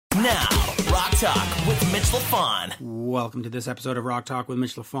Now, Rock Talk with Mitch LaFon. Welcome to this episode of Rock Talk with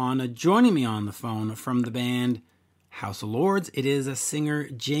Mitch LaFon. Joining me on the phone from the band House of Lords, it is a singer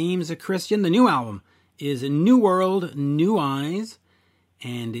James Christian. The new album is New World, New Eyes,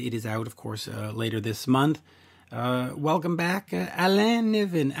 and it is out, of course, later this month. Welcome back, Alain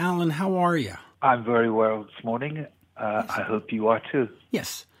Niven. Alan, how are you? I'm very well this morning. I hope you are too.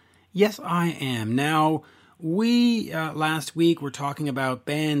 Yes, I am. Now, we, last week, were talking about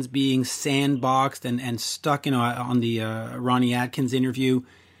bands being sandboxed and stuck, on the Ronnie Atkins interview.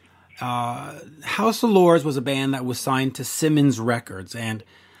 House of Lords was a band that was signed to Simmons Records, and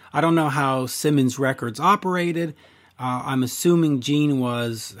I don't know how Simmons Records operated. I'm assuming Gene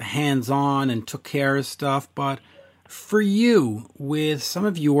was hands-on and took care of stuff, but for you, with some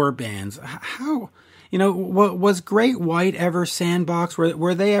of your bands, how... was Great White ever sandboxed?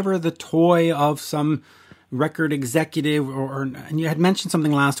 Were they ever the toy of some record executive? And you had mentioned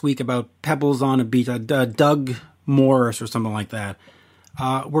something last week about Pebbles on a Beach, Doug Morris or something like that.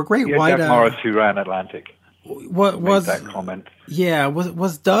 Were Great White... Doug Morris, who ran Atlantic, was that comment. Yeah,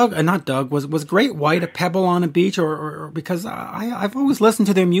 was Doug... not Doug, was Great White a pebble on a beach? Or because I've always listened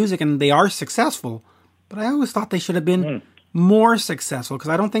to their music and they are successful, but I always thought they should have been... more successful, because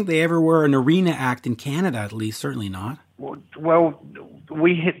I don't think they ever were an arena act in Canada, at least, certainly not. Well,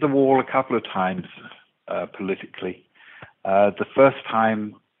 we hit the wall a couple of times politically. The first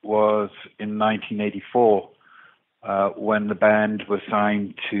time was in 1984 when the band was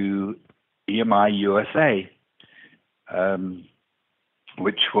signed to EMI USA,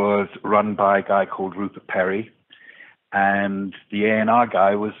 which was run by a guy called Rupert Perry, and the A&R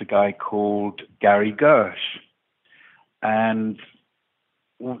guy was a guy called Gary Gersh. And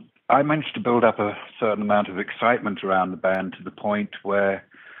I managed to build up a certain amount of excitement around the band to the point where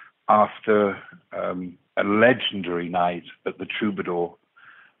after a legendary night at the Troubadour,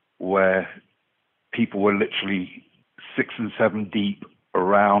 where people were literally 6 and 7 deep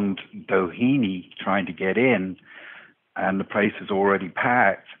around Doheny trying to get in, and the place is already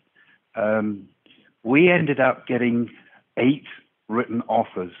packed, we ended up getting 8 written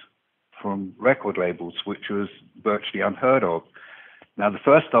offers from record labels, which was virtually unheard of. Now, the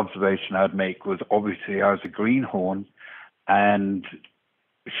first observation I'd make was obviously I was a greenhorn and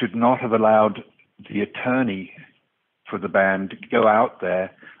should not have allowed the attorney for the band to go out there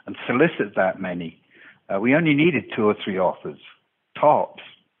and solicit that many. We only needed 2 or 3 offers, tops.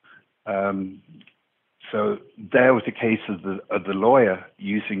 So there was a case of the lawyer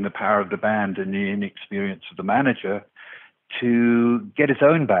using the power of the band and the inexperience of the manager to get his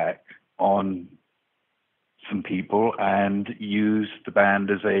own back on some people and use the band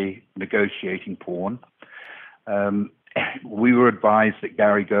as a negotiating pawn. We were advised that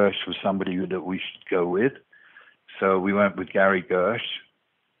Gary Gersh was somebody that we should go with. So we went with Gary Gersh.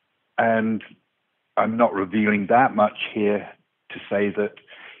 And I'm not revealing that much here to say that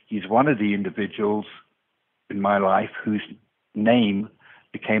he's one of the individuals in my life whose name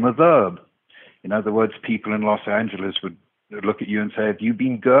became a verb. In other words, people in Los Angeles would look at you and say, "Have you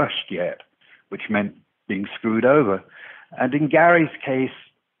been Gershed yet?" Which meant being screwed over. And in Gary's case,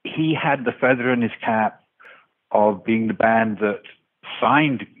 he had the feather in his cap of being the band that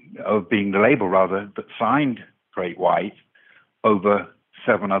signed, of being the label rather, that signed Great White over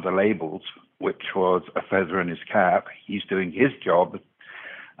 7 other labels, which was a feather in his cap. He's doing his job.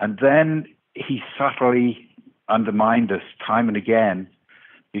 And then he subtly undermined us time and again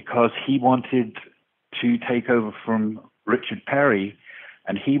because he wanted to take over from Richard Perry,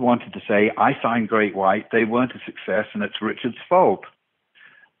 and he wanted to say, "I signed Great White, they weren't a success, and it's Richard's fault."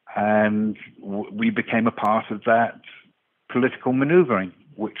 And we became a part of that political maneuvering,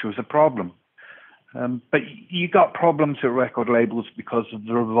 which was a problem. But you got problems at record labels because of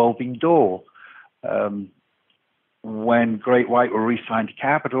the revolving door. When Great White were re-signed to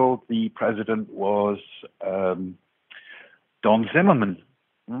Capitol, the president was Don Zimmerman,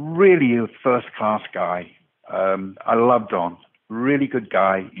 really a first-class guy. I love Don. Really good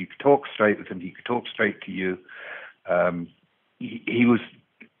guy. You could talk straight with him. He could talk straight to you. He was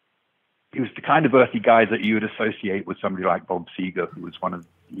the kind of earthy guy that you would associate with somebody like Bob Seger, who was one of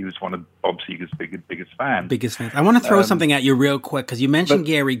Bob Seger's biggest fans. I want to throw something at you real quick because you mentioned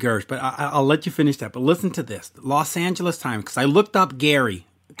Gary Gersh, but I'll let you finish that. But listen to this: Los Angeles Times, because I looked up Gary.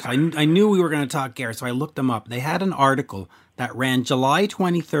 I knew we were going to talk Gary, so I looked them up. They had an article that ran July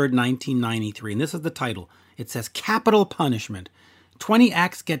 23rd, 1993, and this is the title. It says, "Capital Punishment. 20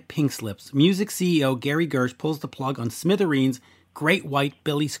 acts get pink slips. Music CEO Gary Gersh pulls the plug on Smithereens, Great White,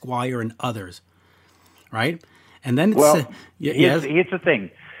 Billy Squier, and others." Right? And then here's the thing.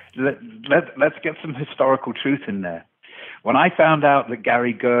 Let's get some historical truth in there. When I found out that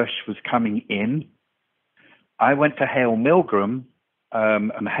Gary Gersh was coming in, I went to Hale Milgram,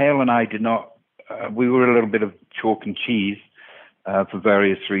 and Hale and I did not, we were a little bit of chalk and cheese for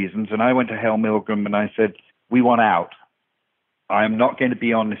various reasons. And I went to Hale Milgram and I said, we want out. I am not going to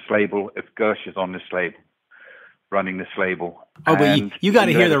be on this label if Gersh is on this label, running this label. Oh, but you got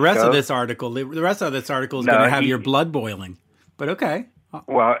to hear the rest of this article. The rest of this article is going to have your blood boiling. But okay.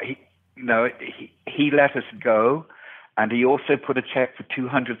 Well, he let us go. And he also put a check for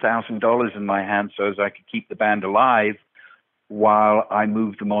 $200,000 in my hand so as I could keep the band alive while I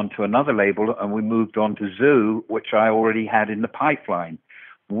moved them on to another label, and we moved on to Zoo, which I already had in the pipeline.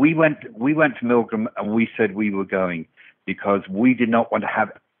 We went to Milgram and we said we were going because we did not want to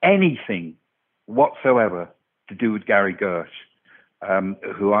have anything whatsoever to do with Gary Gersh,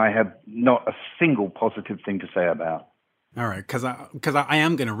 who I have not a single positive thing to say about. All right, because I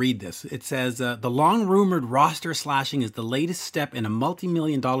am going to read this. It says, the long-rumored roster slashing is the latest step in a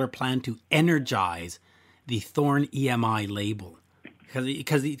multi-million-dollar plan to energize the Thorn EMI label.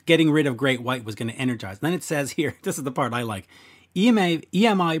 Because getting rid of Great White was going to energize. And then it says here, this is the part I like,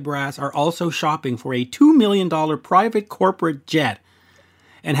 EMI brass are also shopping for a $2 million private corporate jet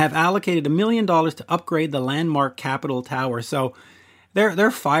and have allocated $1 million to upgrade the landmark Capitol Tower. So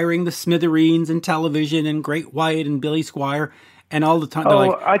they're firing the Smithereens and Television and Great White and Billy Squire, and all the time they're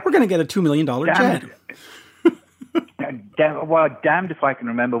we're going to get a $2 million jet. Damned if I can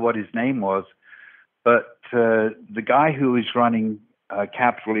remember what his name was, but the guy who was running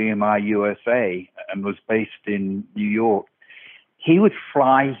Capitol EMI USA and was based in New York, he would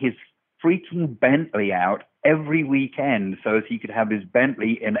fly his freaking Bentley out every weekend so as he could have his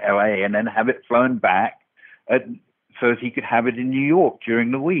Bentley in LA and then have it flown back so as he could have it in New York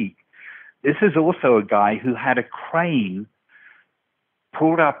during the week. This is also a guy who had a crane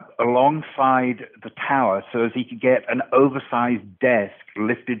pulled up alongside the tower so as he could get an oversized desk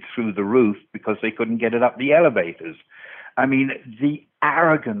lifted through the roof because they couldn't get it up the elevators. I mean, the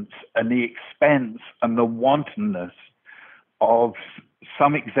arrogance and the expense and the wantonness of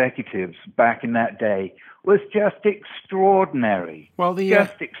some executives back in that day was just extraordinary. Well,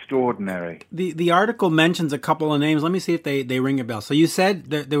 just extraordinary. The article mentions a couple of names. Let me see if they ring a bell. So you said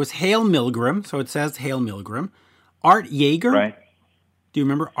there was Hale Milgram. So it says Hale Milgram. Art Yeager. Right. Do you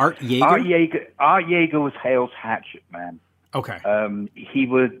remember Art Yeager? Art Yeager was Hale's hatchet man. Okay. He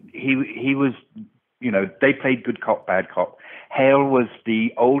was. You know, they played good cop, bad cop. Hale was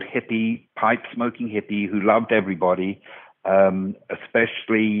the old hippie, pipe smoking hippie who loved everybody,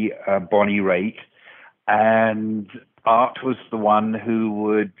 especially Bonnie Raitt. And Art was the one who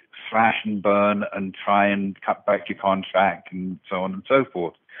would slash and burn and try and cut back your contract and so on and so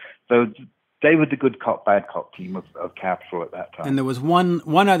forth. So they were the good cop, bad cop team of Capitol at that time. And there was one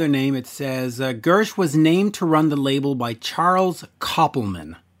other name. It says Gersh was named to run the label by Charles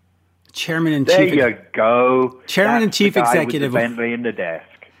Koppelman, Chairman and Chief. There you go. Chairman and Chief Executive. With the Bentley in the desk.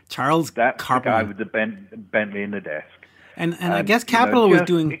 Charles Koppelman. That's the guy with the Bentley in the desk. And I guess Capitol was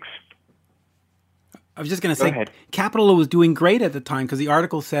doing. I was just going to say, Capitol was doing great at the time because the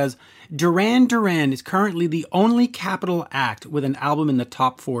article says Duran Duran is currently the only Capitol act with an album in the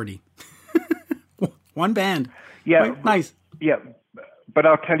top 40. One band. Yeah. Right? Nice. Yeah. But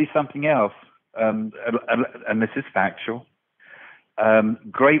I'll tell you something else, and this is factual.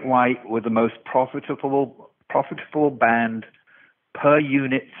 Great White were the most profitable band per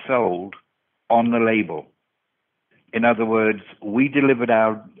unit sold on the label. In other words, we delivered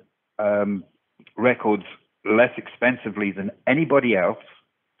our records less expensively than anybody else,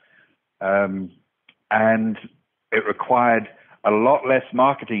 and it required a lot less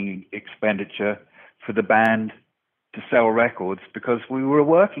marketing expenditure for the band to sell records because we were a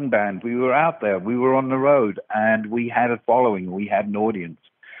working band. We were out there. We were on the road, and we had a following. We had an audience.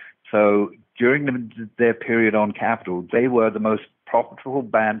 So during their period on Capitol, they were the most profitable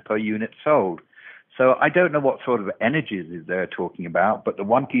band per unit sold. So I don't know what sort of energies they're talking about, but the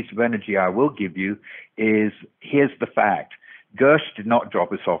one piece of energy I will give you is, here's the fact. Gersh did not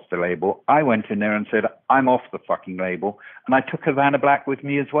drop us off the label. I went in there and said, I'm off the fucking label. And I took Havana Black with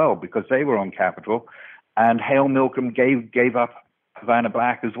me as well because they were on Capitol. And Hale Milgram gave up Havana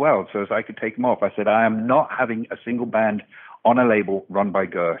Black as well so as I could take them off. I said, I am not having a single band on a label run by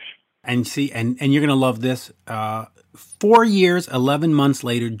Gersh. And see, and you're going to love this. 4 years, 11 months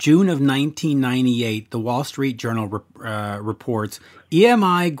later, June of 1998, the Wall Street Journal reports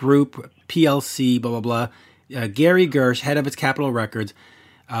EMI Group PLC, blah, blah, blah. Gary Gersh, head of its Capitol Records,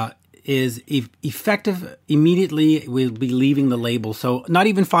 is effective immediately, will be leaving the label. So not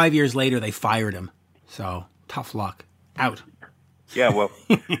even 5 years later, they fired him. So tough luck. Out. Yeah, well,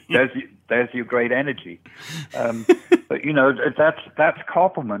 There's your great energy. But, you know, that's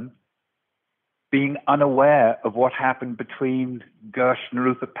Koppelman being unaware of what happened between Gersh and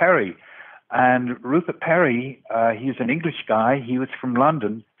Rupert Perry. And Rupert Perry, he's an English guy. He was from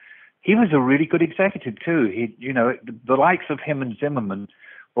London. He was a really good executive too. He, you know, the likes of him and Zimmerman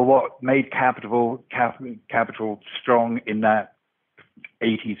were what made Capital strong in that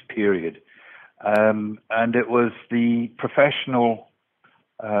 80s period. And it was the professional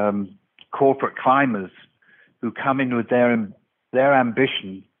corporate climbers who come in with their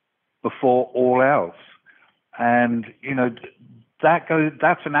ambition before all else. And, you know,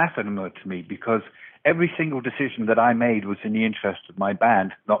 that's anathema to me, because every single decision that I made was in the interest of my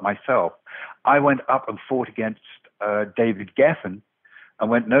band, not myself. I went up and fought against David Geffen and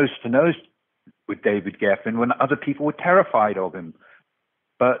went nose to nose with David Geffen when other people were terrified of him.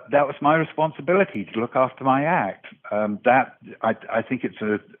 But that was my responsibility to look after my act. I think it's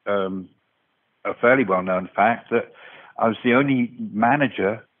a fairly well-known fact that I was the only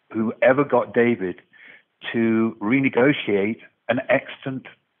manager who ever got David to renegotiate an extant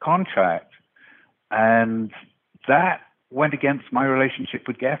contract. And that went against my relationship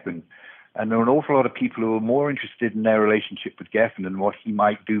with Geffen. And there were an awful lot of people who were more interested in their relationship with Geffen and what he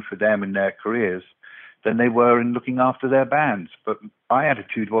might do for them in their careers than they were in looking after their bands. But my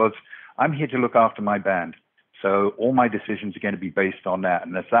attitude was, I'm here to look after my band. So all my decisions are going to be based on that.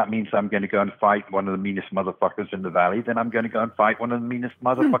 And if that means I'm going to go and fight one of the meanest motherfuckers in the valley, then I'm going to go and fight one of the meanest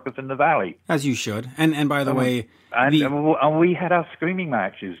motherfuckers in the valley. As you should. And by the way... And we had our screaming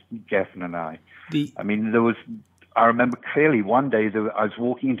matches, Geffen and I. I remember clearly one day I was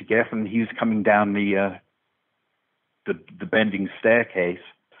walking into Geffen, he was coming down the bending staircase,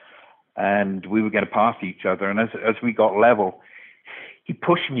 and we were going to pass each other. And as we got level, he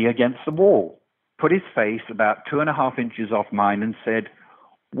pushed me against the wall, put his face about 2.5 inches off mine and said,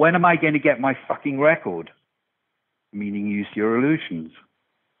 "When am I going to get my fucking record?" Meaning Use Your Illusions.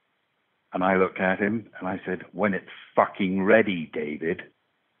 And I looked at him and I said, "When it's fucking ready, David."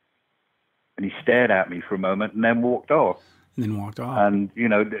 And he stared at me for a moment and then walked off. And, you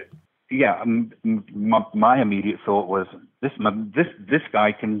know, my immediate thought was, this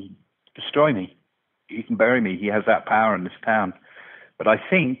guy can destroy me. He can bury me. He has that power in this town. But I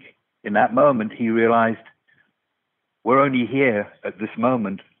think in that moment he realized, we're only here at this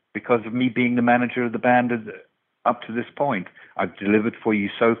moment because of me being the manager of the band up to this point. I've delivered for you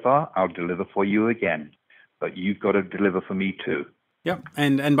so far. I'll deliver for you again. But you've got to deliver for me too. Yep.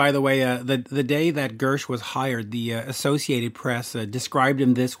 And by the way, the day that Gersh was hired, the Associated Press described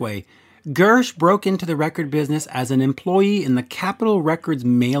him this way. Gersh broke into the record business as an employee in the Capitol Records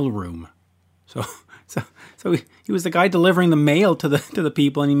mailroom. So he was the guy delivering the mail to the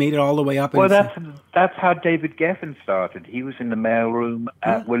people, and he made it all the way up. Well, that's how David Geffen started. He was in the mailroom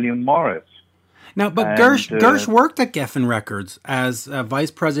at William Morris. Now, but Gersh worked at Geffen Records as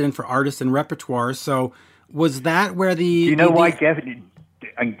vice president for artists and repertoire. So was that where the... Do you know why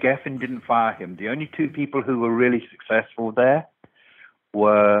Geffen didn't fire him? The only two people who were really successful there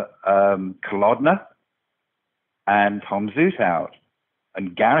were Kolodner and Tom Zutaut.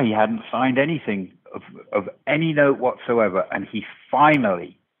 And Gary hadn't signed anything of any note whatsoever. And he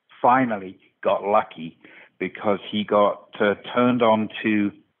finally got lucky because he got turned on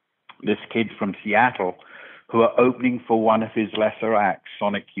to this kid from Seattle who are opening for one of his lesser acts,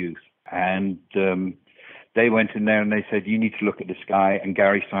 Sonic Youth. And they went in there and they said, "You need to look at this guy." And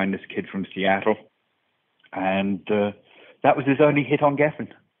Gary signed this kid from Seattle. And that was his only hit on Geffen.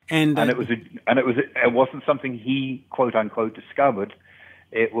 And it wasn't something he, quote unquote, discovered.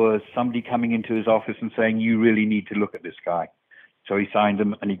 It was somebody coming into his office and saying, "You really need to look at this guy." So he signed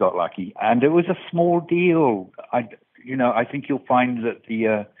him and he got lucky. And it was a small deal. I think you'll find that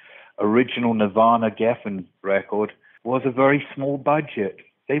the original Nirvana Geffen record was a very small budget.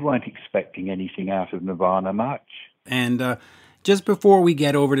 They weren't expecting anything out of Nirvana much. And just before we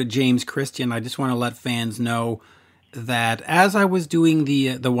get over to James Christian, I just want to let fans know that as I was doing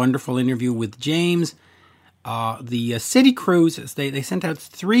the wonderful interview with James, the city crews, they sent out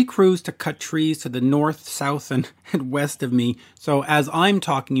 3 crews to cut trees to the north, south, and west of me. So as I'm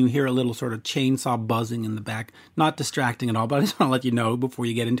talking, you hear a little sort of chainsaw buzzing in the back. Not distracting at all, but I just want to let you know before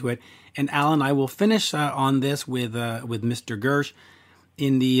you get into it. And Alan, I will finish on this with Mr. Gersh.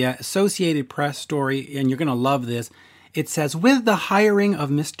 In the Associated Press story, and you're going to love this, it says, with the hiring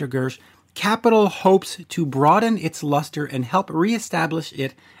of Mr. Gersh, Capitol hopes to broaden its luster and help reestablish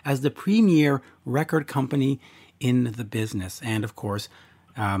it as the premier record company in the business. And of course,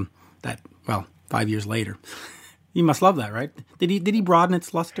 5 years later. You must love that, right? Did he broaden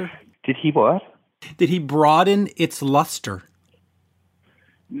its luster? Did he what? Did he broaden its luster?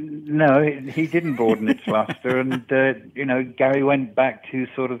 No, he didn't broaden its luster, and Gary went back to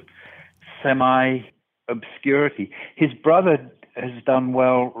sort of semi-obscurity. His brother has done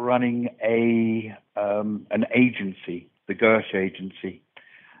well running an agency, the Gersh Agency,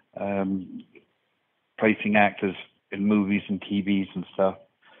 placing actors in movies and TVs and stuff.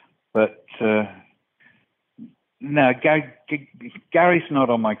 But no, Gary's not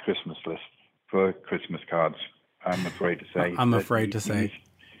on my Christmas list for Christmas cards, I'm afraid to say. I'm afraid to say.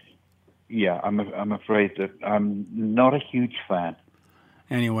 Yeah, I'm afraid that I'm not a huge fan.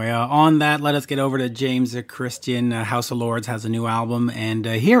 Anyway, on that, let us get over to James Christian. House of Lords has a new album, and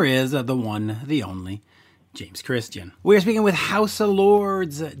here is the one, the only, James Christian. We are speaking with House of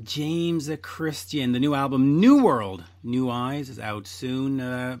Lords, James Christian. The new album, New World, New Eyes, is out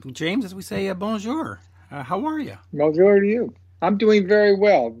soon. James, as we say, bonjour. How are you? Bonjour to you. I'm doing very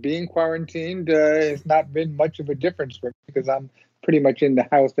well. Being quarantined has not been much of a difference for me because I'm pretty much in the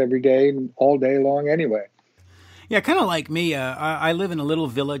house every day, all day long anyway. Yeah, kind of like me. I live in a little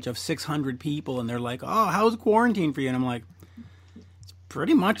village of 600 people, and they're like, "Oh, how's quarantine for you?" And I'm like, "It's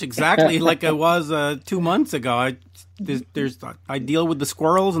pretty much exactly like it was 2 months ago. I deal with the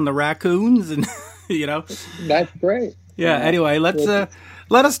squirrels and the raccoons, and That's great. Yeah. Anyway, let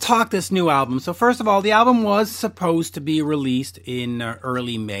us talk this new album. So first of all, the album was supposed to be released in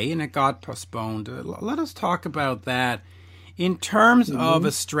early May, and it got postponed. Let us talk about that. In terms of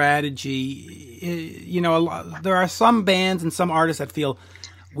a strategy, there are some bands and some artists that feel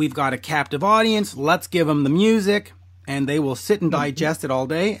we've got a captive audience, let's give them the music, and they will sit and digest it all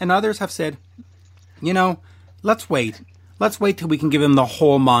day. And others have said, let's wait. Let's wait till we can give them the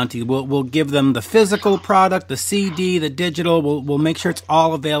whole Monty. We'll give them the physical product, the CD, the digital. We'll make sure it's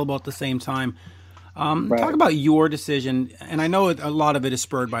all available at the same time. Right. Talk about your decision, and I know a lot of it is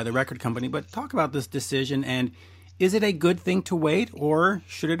spurred by the record company, but talk about this decision, and is it a good thing to wait, or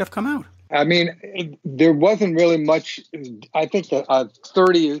should it have come out? I mean, there wasn't really much. I think a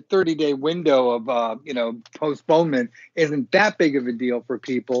 30-day window of postponement isn't that big of a deal for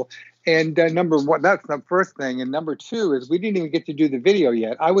people. And number one, that's the first thing. And number two is we didn't even get to do the video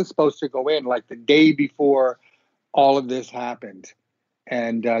yet. I was supposed to go in like the day before all of this happened.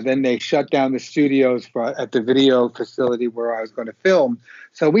 And then they shut down the studios at the video facility where I was going to film.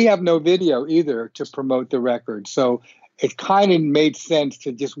 So we have no video either to promote the record. So it kind of made sense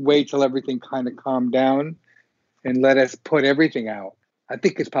to just wait till everything kind of calmed down and let us put everything out. I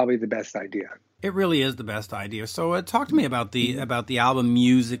think it's probably the best idea. It really is the best idea. So talk to me about the album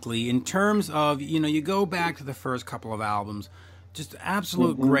musically. In terms of, you go back to the first couple of albums, just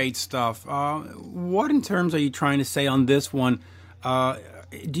absolute great stuff. What in terms are you trying to say on this one?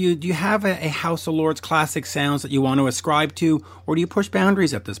 Do you have a House of Lords classic sounds that you want to ascribe to, or do you push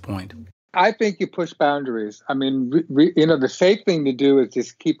boundaries at this point? I think you push boundaries. I mean, the safe thing to do is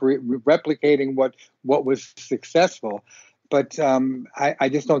just keep replicating what was successful. But I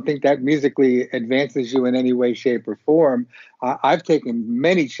just don't think that musically advances you in any way, shape, or form. I've taken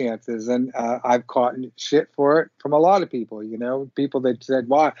many chances, and I've caught shit for it from a lot of people. People that said,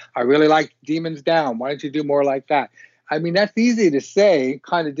 "Wow, I really like Demons Down. Why don't you do more like that?" I mean, that's easy to say,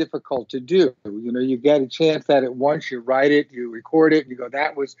 kind of difficult to do. You get a chance at it once, you write it, you record it, you go,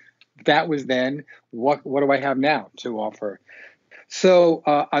 that was then. What do I have now to offer? So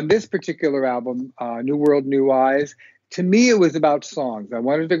on this particular album, New World, New Eyes, to me, it was about songs. I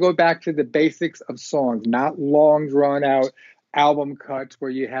wanted to go back to the basics of songs, not long, drawn-out album cuts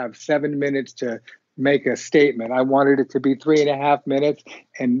where you have 7 minutes to make a statement. I wanted it to be 3.5 minutes,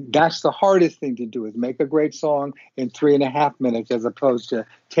 and that's the hardest thing to do, is make a great song in 3.5 minutes as opposed to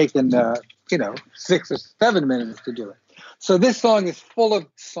taking 6 or 7 minutes to do it. So this song is full of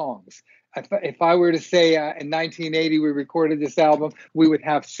songs. If I were to say in 1980 we recorded this album, we would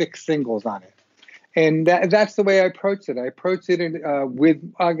have 6 singles on it. And that's the way I approached it. I approached it with,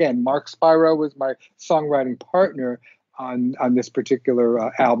 again, Mark Spiro was my songwriting partner on this particular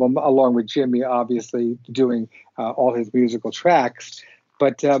album, along with Jimmy, obviously, doing all his musical tracks.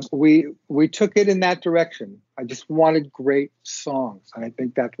 But we took it in that direction. I just wanted great songs, and I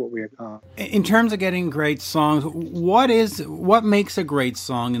think that's what we accomplished. In terms of getting great songs, what makes a great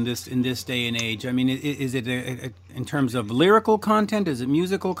song in this day and age? I mean, is it in terms of lyrical content? Is it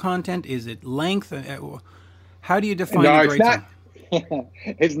musical content? Is it length? How do you define a great song?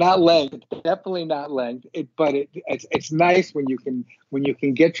 It's not length, definitely not length. But it's nice when you can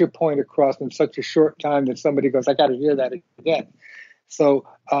get your point across in such a short time that somebody goes, "I got to hear that again." So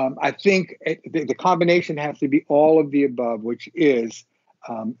I think the combination has to be all of the above, which is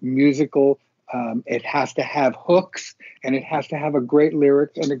musical It has to have hooks, and it has to have a great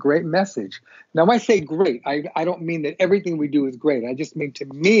lyric and a great message. Now, when I say great, I don't mean that everything we do is great. I just mean, to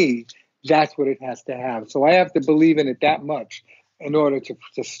me, that's what it has to have. So I have to believe in it that much in order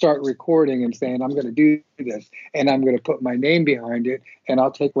to start recording and saying, I'm going to do this, and I'm going to put my name behind it, and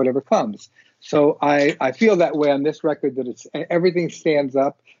I'll take whatever comes. So I feel that way on this record, that everything stands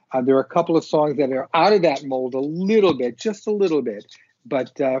up. There are a couple of songs that are out of that mold a little bit, just a little bit.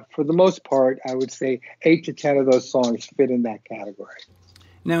 But for the most part, I would say 8 to 10 of those songs fit in that category.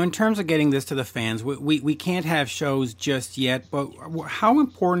 Now, in terms of getting this to the fans, we can't have shows just yet, but how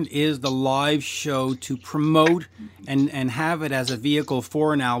important is the live show to promote and have it as a vehicle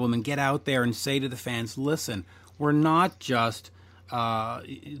for an album and get out there and say to the fans, listen, we're not just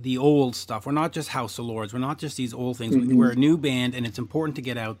the old stuff. We're not just House of Lords. We're not just these old things. Mm-hmm. We're a new band, and it's important to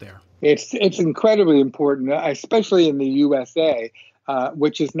get out there. It's incredibly important, especially in the USA.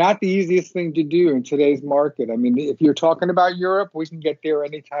 Which is not the easiest thing to do in today's market. I mean, if you're talking about Europe, we can get there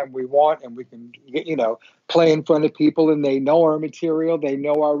anytime we want, and we can, play in front of people, and they know our material, they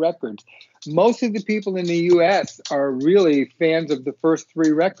know our records. Most of the people in the U.S. are really fans of the first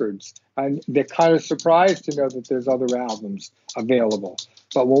 3 records, and they're kind of surprised to know that there's other albums available.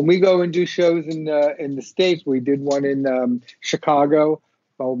 But when we go and do shows in the States, we did one in Chicago,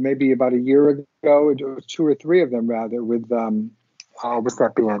 maybe about a year ago, 2 or 3 of them rather, with what's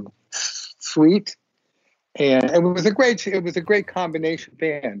that band? Sweet, and it was a great combination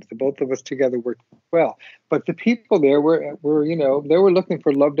band. The both of us together worked well. But the people there were they were looking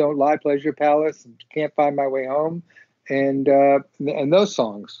for Love Don't Lie, Pleasure Palace, Can't Find My Way Home, and those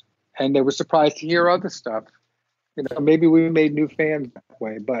songs. And they were surprised to hear other stuff. Maybe we made new fans that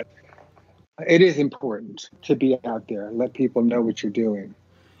way, but it is important to be out there and let people know what you're doing.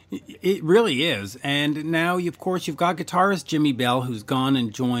 It really is. And now, of course, you've got guitarist Jimmy Bell, who's gone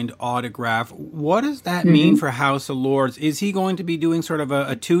and joined Autograph. What does that mean for House of Lords? Is he going to be doing sort of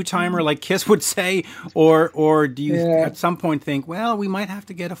a two-timer like Kiss would say? Or do you at some point think, well, we might have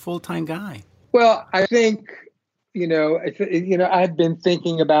to get a full-time guy? Well, I think, I've been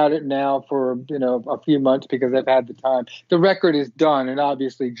thinking about it now for, a few months because I've had the time. The record is done, and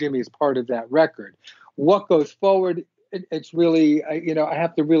obviously Jimmy's part of that record. What goes forward, it's really, I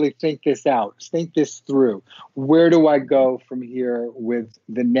have to really think this out, think this through. Where do I go from here with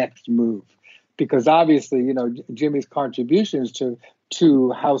the next move? Because obviously, Jimmy's contributions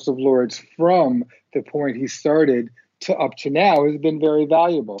to House of Lords from the point he started to up to now has been very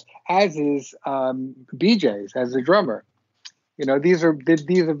valuable, as is BJ's as a drummer. These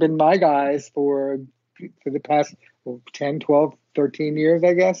have been my guys for the past 10, 12, 13 years,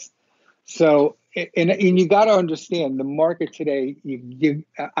 I guess. So, and you got to understand the market today.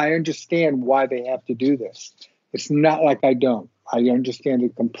 I understand why they have to do this. It's not like I don't. I understand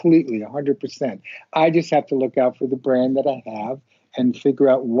it completely, 100%. I just have to look out for the brand that I have and figure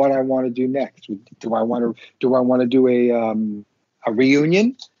out what I want to do next. Do I want to do a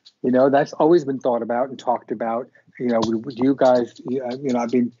reunion? That's always been thought about and talked about. With you guys,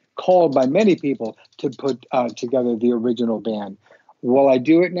 I've been called by many people to put together the original band. Will I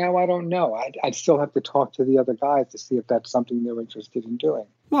do it now? I don't know. I'd still have to talk to the other guys to see if that's something they're interested in doing.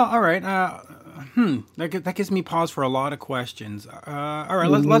 Well, all right. That gives me pause for a lot of questions. All right,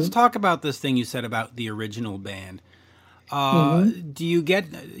 let's talk about this thing you said about the original band. Do you get,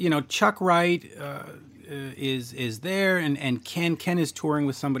 Chuck Wright is there, and Ken is touring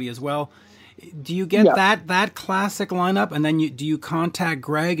with somebody as well. Do you get that classic lineup, and then do you contact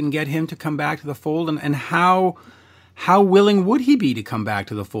Greg and get him to come back to the fold, and how willing would he be to come back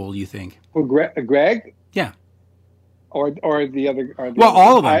to the fold, you think? Well, Greg? Yeah. Or the other?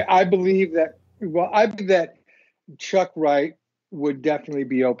 All of them. I believe that. Well, I believe that Chuck Wright would definitely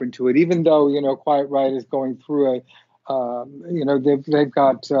be open to it, even though Quiet Riot is going through they've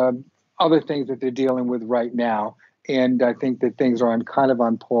got other things that they're dealing with right now, and I think that things are kind of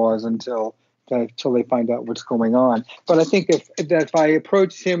on pause until they find out what's going on. But I think if I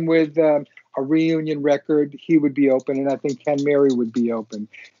approached him with a reunion record, he would be open, and I think Ken Mary would be open.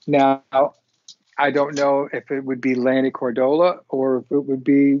 Now, I don't know if it would be Lanny Cordola or if it would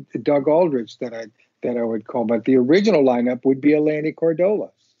be Doug Aldrich that I would call, but the original lineup would be a Lanny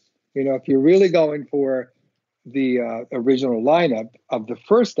Cordola. If you're really going for the original lineup of the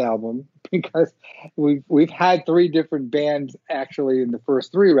first album, because we've had 3 different bands actually in the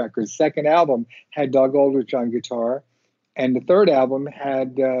first 3 records. Second album had Doug Aldrich on guitar, and the third album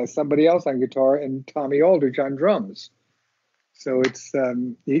had somebody else on guitar and Tommy Aldrich on drums. So it's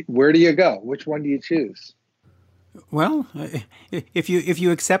where do you go? Which one do you choose? Well, if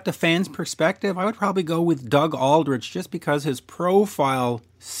you accept a fan's perspective, I would probably go with Doug Aldrich, just because his profile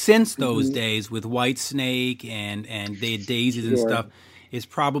since those days with Whitesnake and the Daisies and stuff is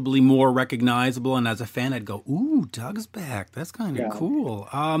probably more recognizable. And as a fan, I'd go, "Ooh, Doug's back. That's kind of cool."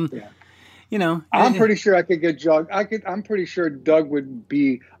 You know, I'm pretty sure I could get Doug. I'm pretty sure Doug would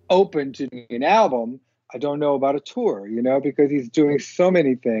be open to an album. I don't know about a tour, you know, because he's doing so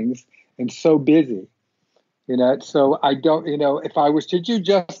many things and so busy. You know, so I don't, you know, if I was to do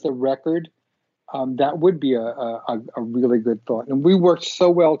just the record, that would be a really good thought. And we worked so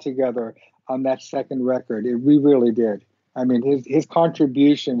well together on that second record. We really did. I mean, his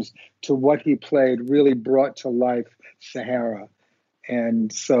contributions to what he played really brought to life Sahara.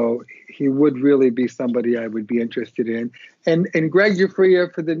 And so he would really be somebody I would be interested in. And Greg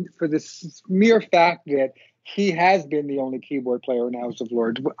Giuffria, for the mere fact that he has been the only keyboard player in House of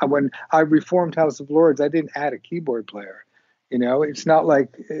Lords. When I reformed House of Lords, I didn't add a keyboard player. You know, it's not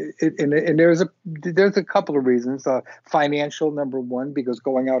like and there's a couple of reasons. Financial, number one, because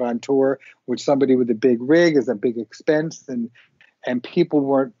going out on tour with somebody with a big rig is a big expense, and people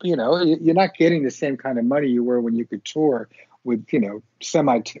weren't, you know, you're not getting the same kind of money you were when you could tour with, you know,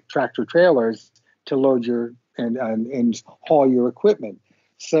 semi-tractor trailers to load your and haul your equipment.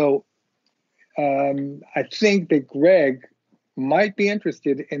 So I think that Greg might be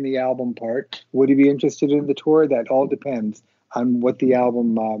interested in the album part. Would he be interested in the tour? That all depends on what the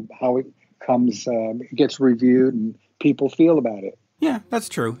album, how it comes, gets reviewed, and people feel about it. Yeah, that's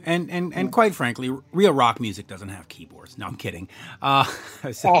true. And quite frankly, real rock music doesn't have keyboards. No, I'm kidding. I'm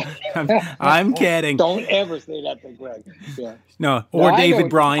kidding. Don't ever say that to Greg. Yeah. No, or David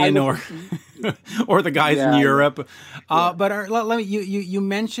Bryan, or or the guys in Europe. But let me. You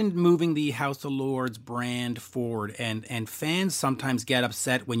mentioned moving the House of Lords brand forward, and fans sometimes get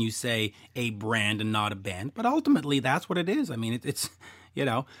upset when you say a brand and not a band. But ultimately, that's what it is. I mean, it's you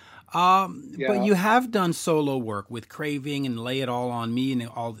know. But you have done solo work with Craving and Lay It All on Me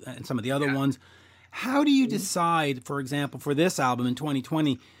and some of the other ones. How do you decide, for example, for this album in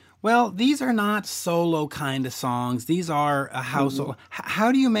 2020? Well, these are not solo kind of songs. These are a household.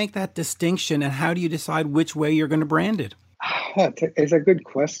 How do you make that distinction, and how do you decide which way you're going to brand it? It's a good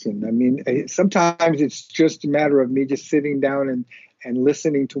question. I mean, sometimes it's just a matter of me just sitting down and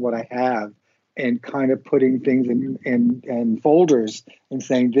listening to what I have, and kind of putting things in folders and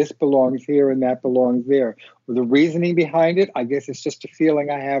saying this belongs here and that belongs there. Well, the reasoning behind it, I guess it's just a feeling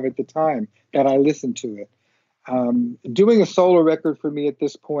I have at the time that I listen to it. Doing a solo record for me at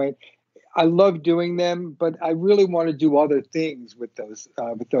this point, I love doing them, but I really want to do other things with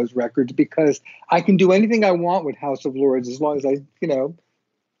those records, because I can do anything I want with House of Lords as long as I, you know.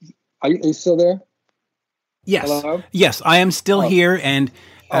 Are you still there? Yes. Hello? Yes, I am still here, and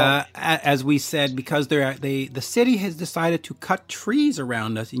as we said, because the city has decided to cut trees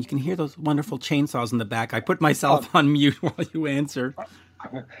around us, and you can hear those wonderful chainsaws in the back. I put myself on mute while you answer.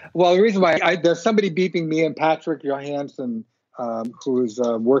 Well, the reason why there's somebody beeping me, and Patrick Johansson, who's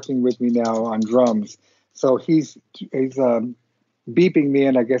working with me now on drums. So he's beeping me,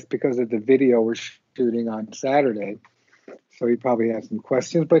 and I guess because of the video we're shooting on Saturday, so he probably has some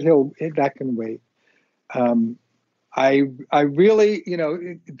questions, but that can wait. I really, you know,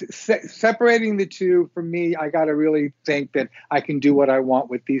 separating the two, for me, I got to really think that I can do what I want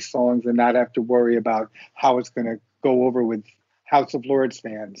with these songs and not have to worry about how it's going to go over with House of Lords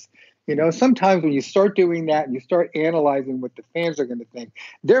fans. You know, sometimes when you start doing that and you start analyzing what the fans are going to think,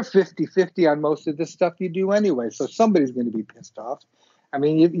 they're 50-50 on most of the stuff you do anyway. So somebody's going to be pissed off. I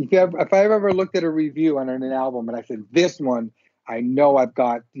mean, if I've ever looked at a review on an album and I said, this one, I know I've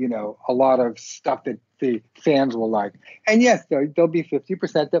got, you know, a lot of stuff that the fans will like. And yes, there'll be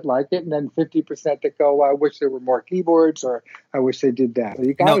 50% that like it, and then 50% that go, I wish there were more keyboards, or I wish they did that.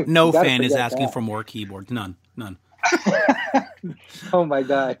 So no fan is asking for more keyboards. None. Oh my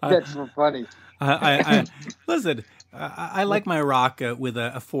God, that's so funny. Listen, I like my rock with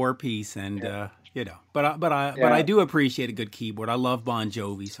a 4-piece, and you know, but I do appreciate a good keyboard. I love Bon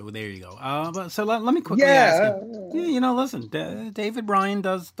Jovi, so there you go. But so let me quickly ask you. You know, listen, David Bryan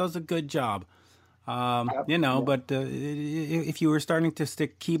does a good job. You know, but if you were starting to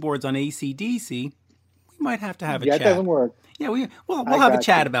stick keyboards on AC/DC, we might have to have a chat. Yeah, it doesn't work. Yeah, we'll have a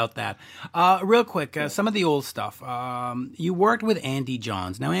chat about that. Real quick, some of the old stuff. You worked with Andy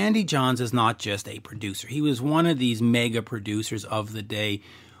Johns. Now, Andy Johns is not just a producer. He was one of these mega producers of the day.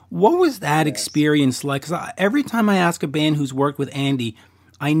 What was that experience like? Because every time I ask a band who's worked with Andy,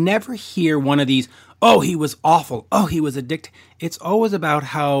 I never hear one of these, oh, he was awful, oh, he was addicted. It's always about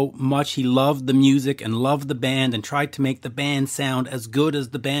how much he loved the music and loved the band and tried to make the band sound as good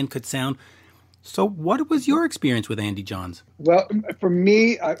as the band could sound. So what was your experience with Andy Johns? Well, for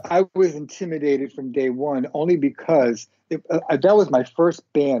me, I was intimidated from day one, only because that was my first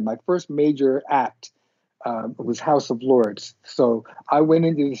band, my first major act. Was House of Lords. So I went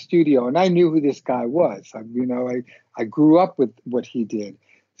into the studio and I knew who this guy was. I grew up with what he did.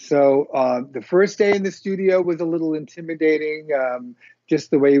 So the first day in the studio was a little intimidating,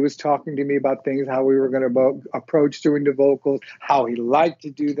 just the way he was talking to me about things, how we were going to approach doing the vocals, how he liked to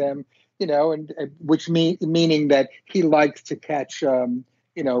do them, and which meaning that he likes to catch,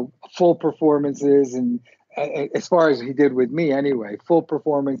 full performances and as far as he did with me anyway, full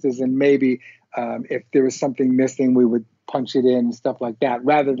performances and maybe if there was something missing, we would punch it in and stuff like that,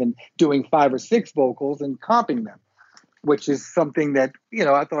 rather than doing 5 or 6 vocals and comping them, which is something that,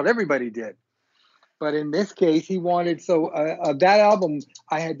 I thought everybody did. But in this case, he wanted, so that album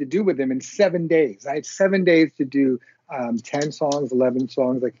I had to do with him in 7 days. I had 7 days to do 10 songs, 11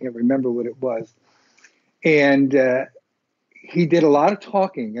 songs. I can't remember what it was. And he did a lot of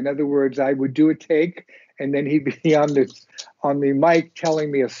talking. In other words, I would do a take and then he'd be on the mic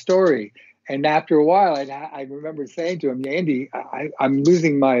telling me a story. And after a while, I remember saying to him, Andy, I'm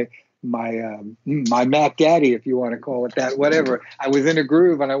losing my Mac Daddy, if you want to call it that, whatever. I was in a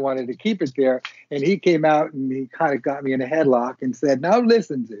groove and I wanted to keep it there. And he came out and he kind of got me in a headlock and said, now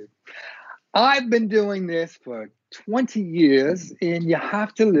listen, dude, I've been doing this for 20 years and you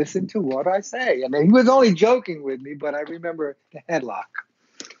have to listen to what I say. And he was only joking with me, but I remember the headlock.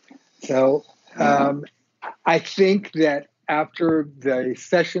 So I think that after the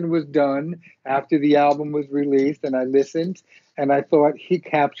session was done, after the album was released, and I listened, and I thought he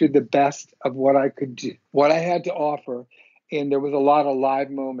captured the best of what I could do, what I had to offer, and there was a lot of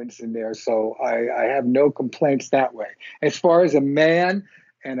live moments in there. So I have no complaints that way. As far as a man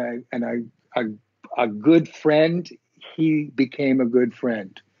and a good friend, he became a good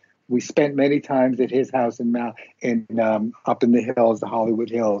friend. We spent many times at his house in up in the hills, the Hollywood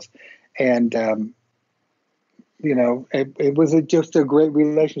Hills, and it was just a great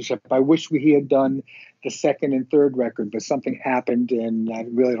relationship. I wish he had done the second and third record, but something happened, and I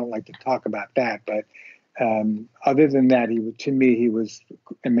really don't like to talk about that. But other than that, to me, he was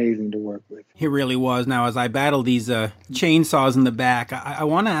amazing to work with. He really was. Now, as I battle these chainsaws in the back, I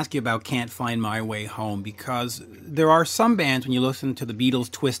want to ask you about Can't Find My Way Home, because there are some bands, when you listen to the Beatles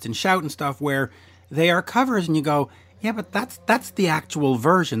Twist and Shout and stuff, where they are covers and you go, yeah, but that's the actual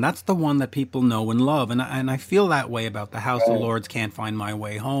version. That's the one that people know and love. And I feel that way about the House of Lords, Can't Find My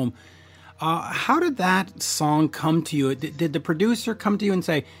Way Home. How did that song come to you? Did the producer come to you and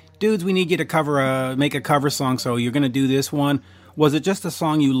say, dudes, we need you to make a cover song, so you're going to do this one? Was it just a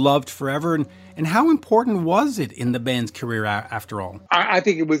song you loved forever? And how important was it in the band's career after all? I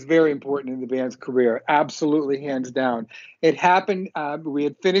think it was very important in the band's career. Absolutely, hands down. It happened. We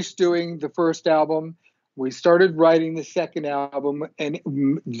had finished doing the first album. We started writing the second album, and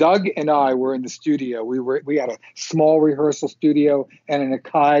Doug and I were in the studio. We had a small rehearsal studio and an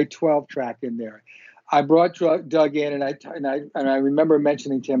Akai 12-track in there. I brought Doug in, and I remember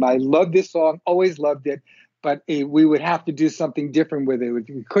mentioning to him, I love this song, always loved it, but we would have to do something different with it.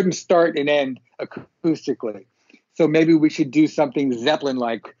 We couldn't start and end acoustically, so maybe we should do something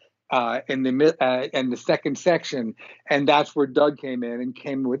Zeppelin-like in the second section, and that's where Doug came in and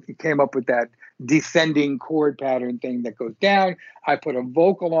came up with that descending chord pattern thing that goes down. I put a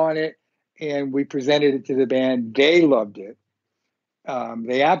vocal on it, and we presented it to the band. They loved it.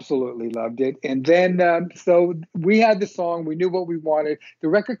 They absolutely loved it. And then, so we had the song. We knew what we wanted. The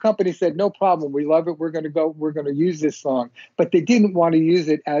record company said, no problem. We love it. We're going to use this song. But they didn't want to use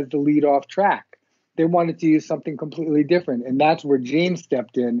it as the lead off track. They wanted to use something completely different. And that's where Gene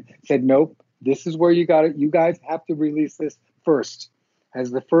stepped in, said, nope, this is where you got it. You guys have to release this first as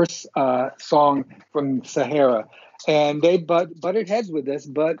the first song from Sahara. And they butted heads with us,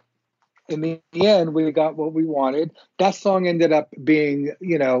 but in the end, we got what we wanted. That song ended up being,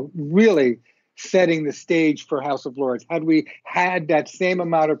 really setting the stage for House of Lords. Had we had that same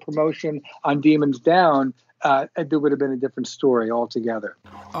amount of promotion on Demons Down, there would have been a different story altogether.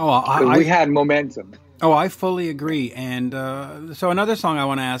 We had momentum. Oh, I fully agree. And so another song I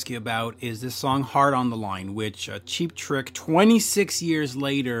want to ask you about is this song, Heart on the Line, which Cheap Trick, 26 years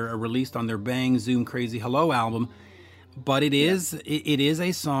later, released on their Bang Zoom Crazy Hello album. But it is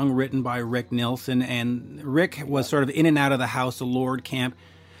a song written by Rick Nielsen, and Rick was sort of in and out of the House of Lord camp.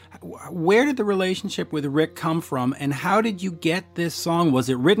 Where did the relationship with Rick come from, and how did you get this song? Was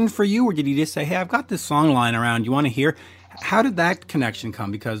it written for you, or did he just say, hey, I've got this song lying around, you want to hear? How did that connection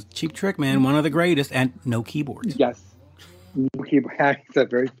come? Because Cheap Trick, man, one of the greatest, and no keyboards. Yes. No keyboard.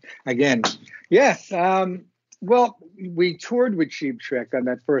 Yes. Well, we toured with Cheap Trick on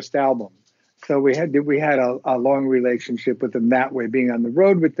that first album. So we had a long relationship with them that way, being on the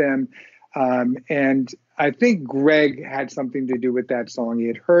road with them. And I think Greg had something to do with that song. He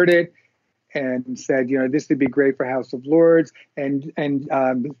had heard it and said, this would be great for House of Lords. And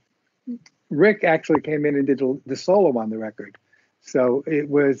Rick actually came in and did the solo on the record. So it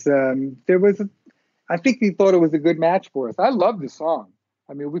was, I think he thought it was a good match for us. I love the song.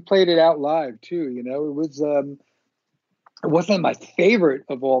 I mean, we played it out live too. It wasn't my favorite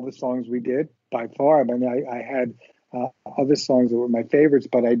of all the songs we did by far. I mean, I had other songs that were my favorites,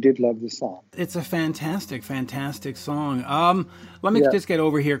 but I did love the song. It's a fantastic, fantastic song. Let me just get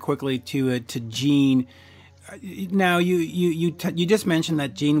over here quickly to Gene. Now, you just mentioned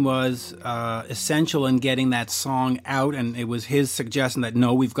that Gene was essential in getting that song out, and it was his suggestion that,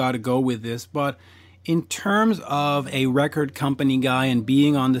 no, we've got to go with this. But in terms of a record company guy and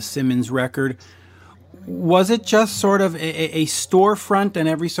being on the Simmons record, was it just sort of a storefront and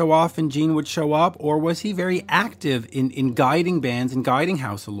every so often Gene would show up, or was he very active in guiding bands and guiding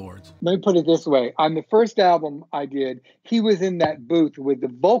House of Lords? Let me put it this way. On the first album I did, he was in that booth with the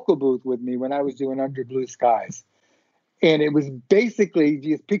vocal booth with me when I was doing Under Blue Skies. And it was basically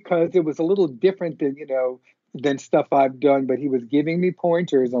just because it was a little different than stuff I've done, but he was giving me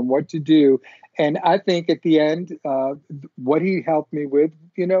pointers on what to do. And I think at the end, what he helped me with,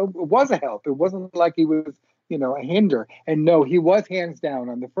 was a help. It wasn't like he was, a hinder. And no, he was hands down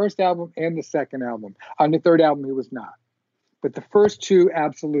on the first album and the second album. On the third album, he was not. But the first two,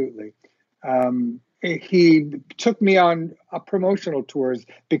 absolutely. He took me on promotional tours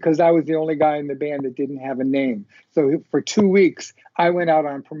because I was the only guy in the band that didn't have a name. So for 2 weeks, I went out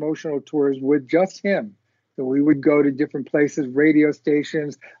on promotional tours with just him. So we would go to different places, radio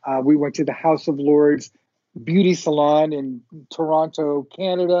stations. We went to the House of Lords beauty salon in Toronto,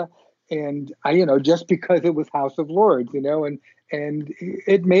 Canada. And just because it was House of Lords, and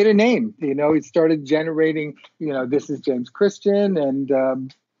it made a name, it started generating, this is James Christian.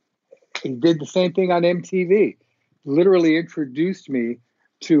 And he did the same thing on MTV, literally introduced me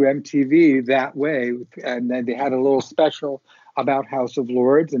to MTV that way. And then they had a little special about House of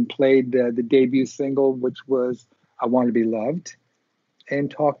Lords and played the debut single, which was I Want to Be Loved,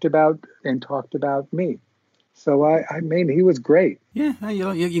 and talked about me. So I mean, he was great. Yeah,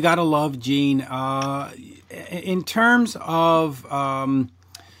 you got to love Gene. In terms of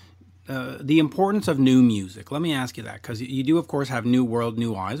the importance of new music, let me ask you that, because you do, of course, have New World,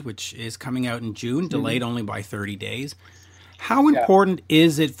 New Eyes, which is coming out in June, delayed only by 30 days. How important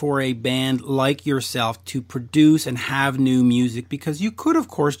is it for a band like yourself to produce and have new music? Because you could, of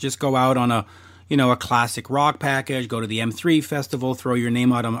course, just go out on a classic rock package, go to the M3 festival, throw your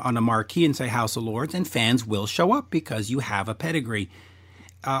name out on a marquee and say House of Lords, and fans will show up because you have a pedigree.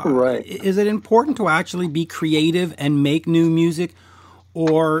 Right. Is it important to actually be creative and make new music?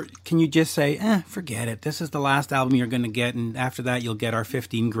 Or can you just say, forget it. This is the last album you're going to get, and after that you'll get our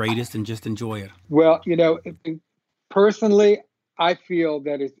 15 greatest and just enjoy it? Well, personally, I feel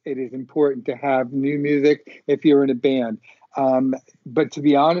that it is important to have new music if you're in a band. But to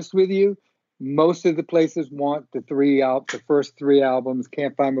be honest with you, most of the places want the first three albums,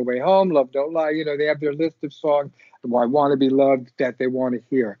 Can't Find My Way Home, Love Don't Lie. They have their list of songs, I Want to Be Loved, that they want to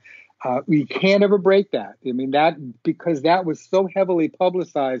hear. We can't ever break that. I mean, because that was so heavily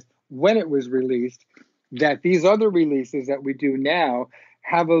publicized when it was released, that these other releases that we do now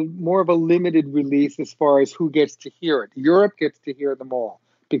have more of a limited release as far as who gets to hear it. Europe gets to hear them all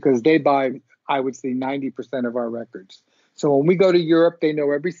because they buy, I would say, 90% of our records. So when we go to Europe, they know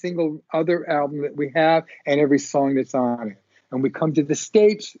every single other album that we have and every song that's on it. And we come to the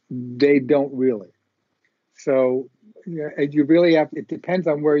States, they don't really. So you really have, it depends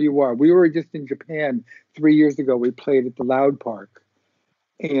on where you are. We were just in Japan 3 years ago. We played at the Loud Park.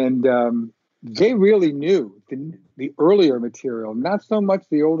 And they really knew the earlier material, not so much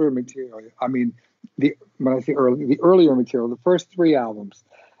the older material. I mean, when I say early, the earlier material, the first three albums.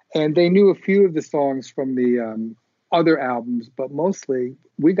 And they knew a few of the songs from the other albums, but mostly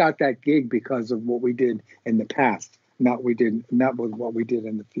we got that gig because of what we did in the past, not what we did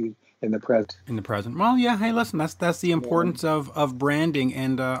in the present. In the present. Well, yeah. Hey, listen, that's the importance of branding,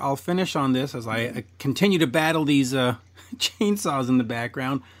 and I'll finish on this as I continue to battle these chainsaws in the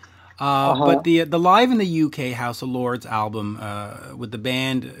background. But the live in the UK House of Lords album with the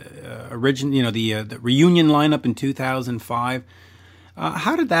band the reunion lineup in 2005.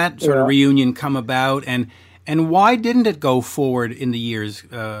 How did that sort of reunion come about, and why didn't it go forward in the years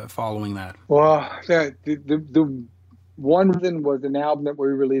following that? Well, the one reason was an album that we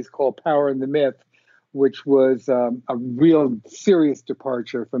released called Power and the Myth, which was a real serious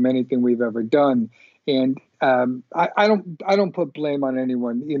departure from anything we've ever done. And I don't put blame on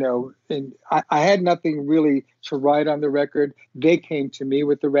anyone, you know. And I had nothing really to write on the record. They came to me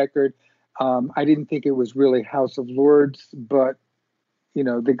with the record. I didn't think it was really House of Lords, but you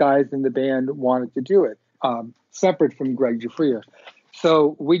know, the guys in the band wanted to do it, separate from Greg Giuffria.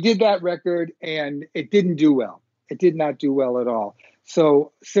 So we did that record, and it didn't do well. It did not do well at all.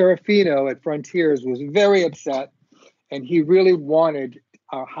 So Serafino at Frontiers was very upset, and he really wanted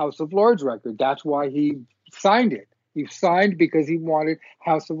a House of Lords record. That's why he signed it. He signed because he wanted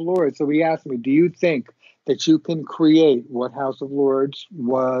House of Lords. So he asked me, do you think that you can create what House of Lords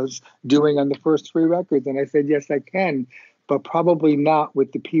was doing on the first 3 records? And I said, yes, I can, but probably not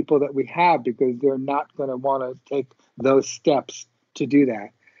with the people that we have, because they're not going to want to take those steps to do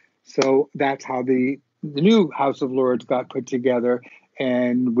that. So that's how the new House of Lords got put together,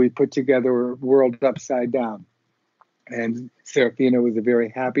 and we put together World Upside Down. And Serafino was a very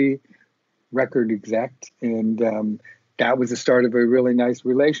happy record exec, and that was the start of a really nice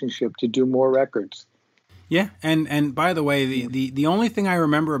relationship to do more records. Yeah, and by the way, the only thing I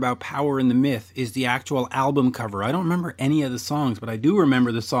remember about Power in the Myth is the actual album cover. I don't remember any of the songs, but I do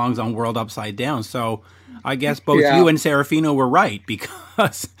remember the songs on World Upside Down. So I guess both you and Serafino were right,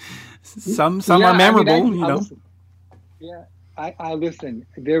 because some are memorable, you know. I listen.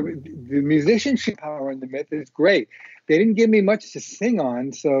 The musicianship Power in the Myth is great. They didn't give me much to sing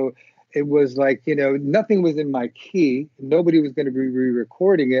on, so it was like, you know, nothing was in my key. Nobody was going to be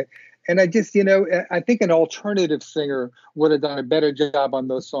re-recording it. And I just, you know, I think an alternative singer would have done a better job on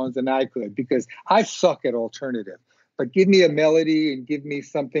those songs than I could, because I suck at alternative. But give me a melody and give me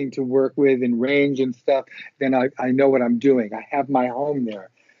something to work with and range and stuff, then I know what I'm doing. I have my home there.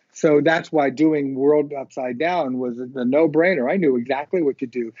 So that's why doing World Upside Down was a no-brainer. I knew exactly what to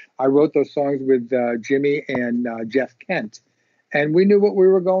do. I wrote those songs with Jimmy and Jeff Kent, and we knew what we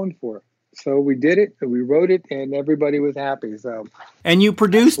were going for. So we did it, and we wrote it, and everybody was happy. So, and you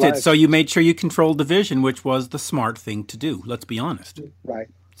produced it, so you made sure you controlled the vision, which was the smart thing to do. Let's be honest. Right.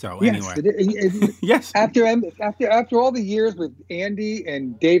 So anyway, yes. After all the years with Andy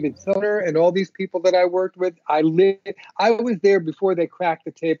and David Silner and all these people that I worked with, I was there before they cracked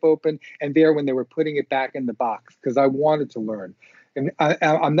the tape open, and there when they were putting it back in the box, because I wanted to learn. And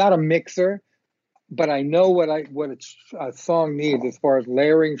I'm not a mixer, but I know what a song needs as far as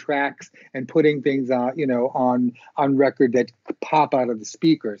layering tracks and putting things on, you know, on record that pop out of the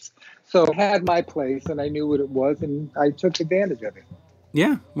speakers. So I had my place, and I knew what it was, and I took advantage of it.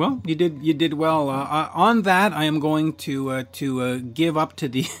 Yeah, well, you did well. On that, I am going to give up to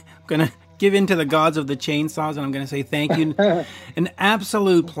the. I'm going to give in to the gods of the chainsaws, and I'm going to say thank you. An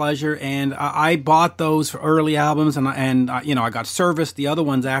absolute pleasure. And I bought those for early albums, and you know, I got serviced the other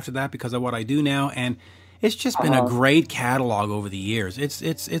ones after that because of what I do now, and it's just been a great catalog over the years.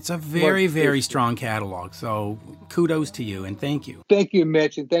 It's a very, very strong catalog. So kudos to you, and thank you. Thank you,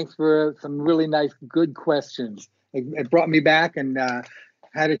 Mitch, and thanks for some really nice, good questions. It brought me back, and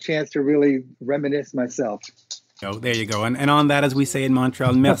had a chance to really reminisce myself. Oh, there you go. And on that, as we say in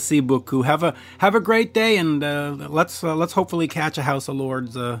Montreal, merci beaucoup. Have a great day, and let's hopefully catch a House of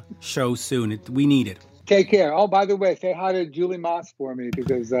Lords show soon. We need it. Take care. Oh, by the way, say hi to Julie Maas for me,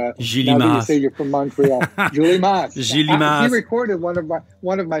 because Julie now Maas. That you say you're from Montreal. Julie Maas. Julie Maas. She recorded one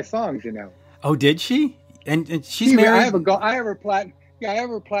of my songs, you know. Oh, did she? And she's married. I have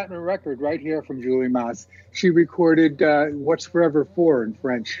her platinum record right here from Julie Maas. She recorded "What's Forever For" in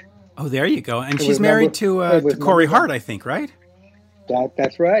French. Oh, there you go. And she's married to Corey Hart, I think, right?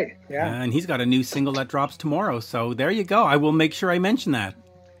 That's right. Yeah. And he's got a new single that drops tomorrow. So there you go. I will make sure I mention that.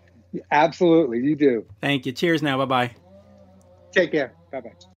 Absolutely, you do. Thank you. Cheers now. Bye-bye. Take care.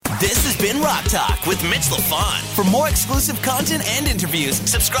 Bye-bye. This has been Rock Talk with Mitch LaFon. For more exclusive content and interviews,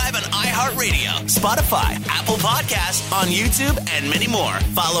 subscribe on iHeartRadio, Spotify, Apple Podcasts, on YouTube, and many more.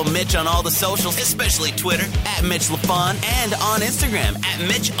 Follow Mitch on all the socials, especially Twitter, @Mitch LaFon, and on Instagram,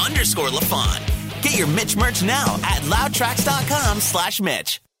 @Mitch_LaFon. Get your Mitch merch now at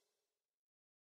loudtracks.com/Mitch.